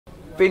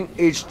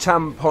Vintage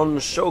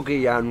tampons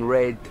soggy and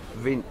red,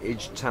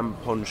 vintage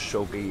tampons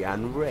soggy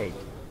and red.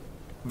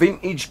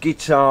 Vintage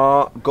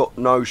guitar, got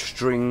no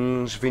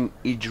strings,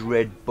 vintage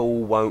Red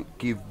Bull won't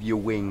give you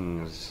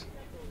wings.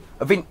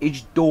 A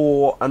vintage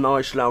door, a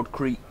nice loud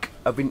creak,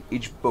 a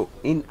vintage book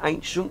in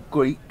ancient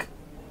Greek.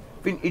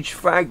 Vintage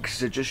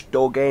fags are just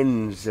dog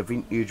ends, a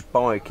vintage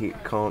bike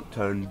it can't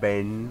turn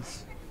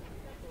bends.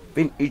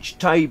 Vintage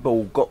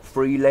table, got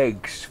 3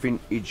 legs,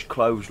 vintage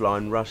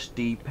clothesline,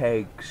 rusty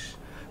pegs.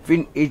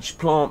 Vintage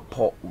plant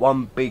pot,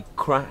 1 big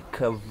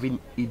crack, a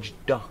vintage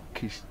duck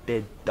is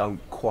dead,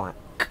 don't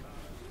quack.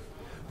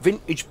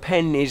 Vintage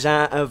pen is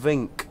out of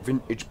ink,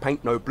 vintage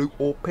paint no blue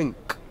or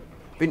pink.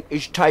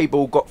 Vintage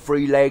table, got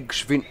 3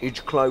 legs,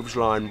 vintage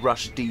clothesline,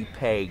 rusty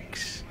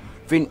pegs.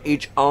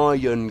 Vintage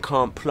iron,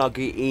 can't plug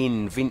it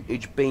in,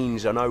 vintage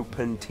beans, an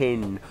open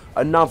tin.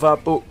 Another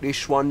book,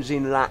 this one's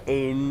in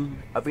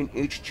Latin. A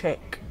vintage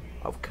cheque,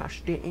 I've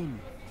cashed it in.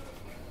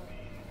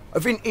 A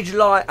vintage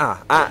lighter,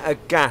 out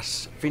of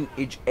gas,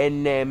 vintage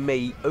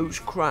NME, who's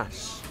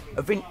crass?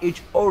 A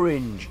vintage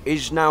orange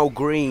is now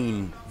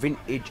green,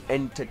 vintage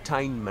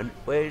entertainment,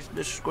 where's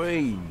the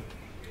screen?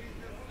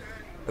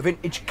 A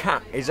vintage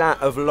cat is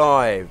out of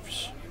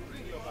lives,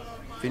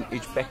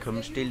 vintage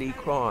Beckham still he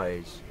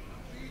cries.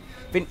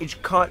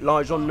 Vintage kite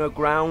lies on the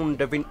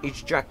ground, a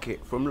vintage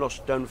jacket from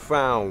lost and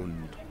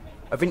found.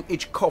 A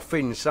vintage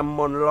coffin,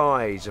 someone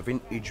lies, a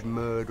vintage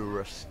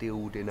murderer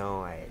still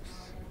denies.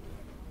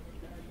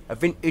 A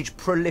vintage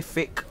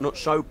prolific, not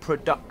so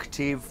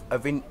productive, a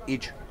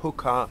vintage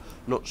hooker,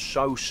 not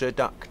so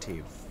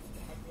seductive.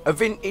 A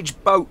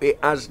vintage boat, it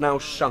has now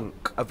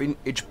sunk, a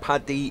vintage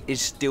Pathe is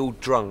still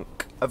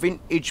drunk. A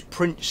vintage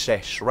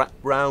princess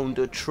wrapped round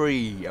a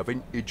tree, a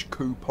vintage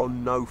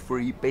coupon no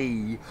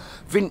freebie.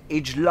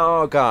 Vintage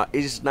lager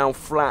is now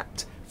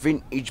flat,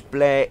 vintage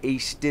Blair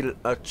he's still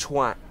a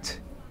twat.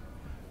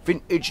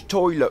 Vintage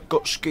toilet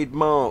got skid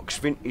marks,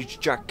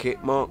 vintage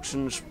jacket marks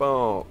and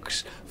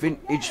sparks.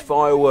 Vintage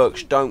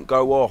fireworks don't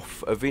go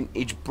off, a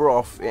vintage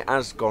broth it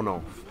has gone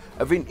off.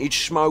 A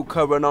vintage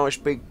smoker a nice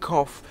big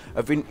cough,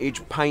 a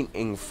vintage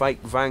painting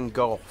fake Van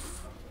Gogh.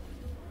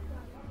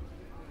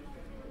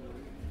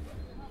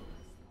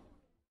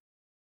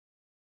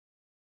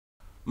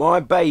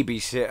 My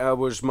babysitter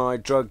was my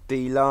drug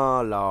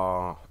dealer,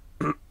 larr.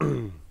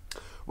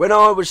 When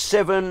I was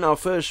 7, I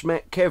first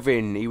met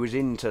Kevin. He was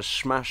into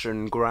smash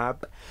and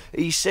grab.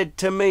 He said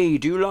to me,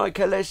 "Do you like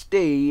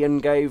LSD?"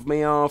 and gave me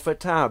half a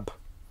tab.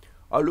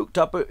 I looked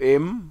up at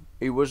him.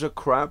 He was a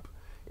crab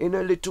in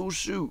a little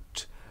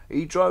suit.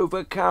 He drove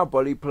a cab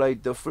while he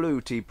played the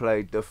flute. He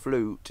played the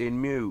flute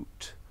in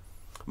mute.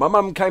 My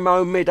mum came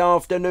home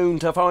mid-afternoon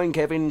to find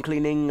Kevin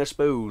cleaning a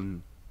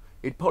spoon.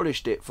 He'd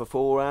polished it for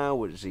 4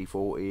 hours, he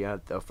thought he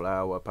had the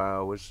flower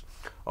powers.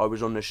 I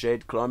was on the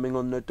shed climbing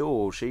on the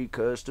door, she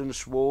cursed and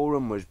swore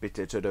and was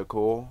bitter to the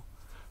core.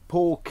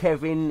 Poor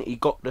Kevin, he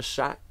got the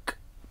sack,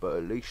 but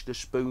at least the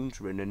spoons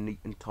were in a neat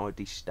and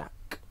tidy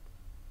stack.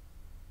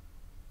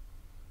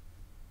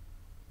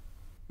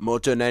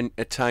 Modern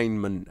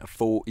entertainment, a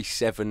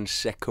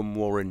 47-second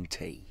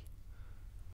warranty.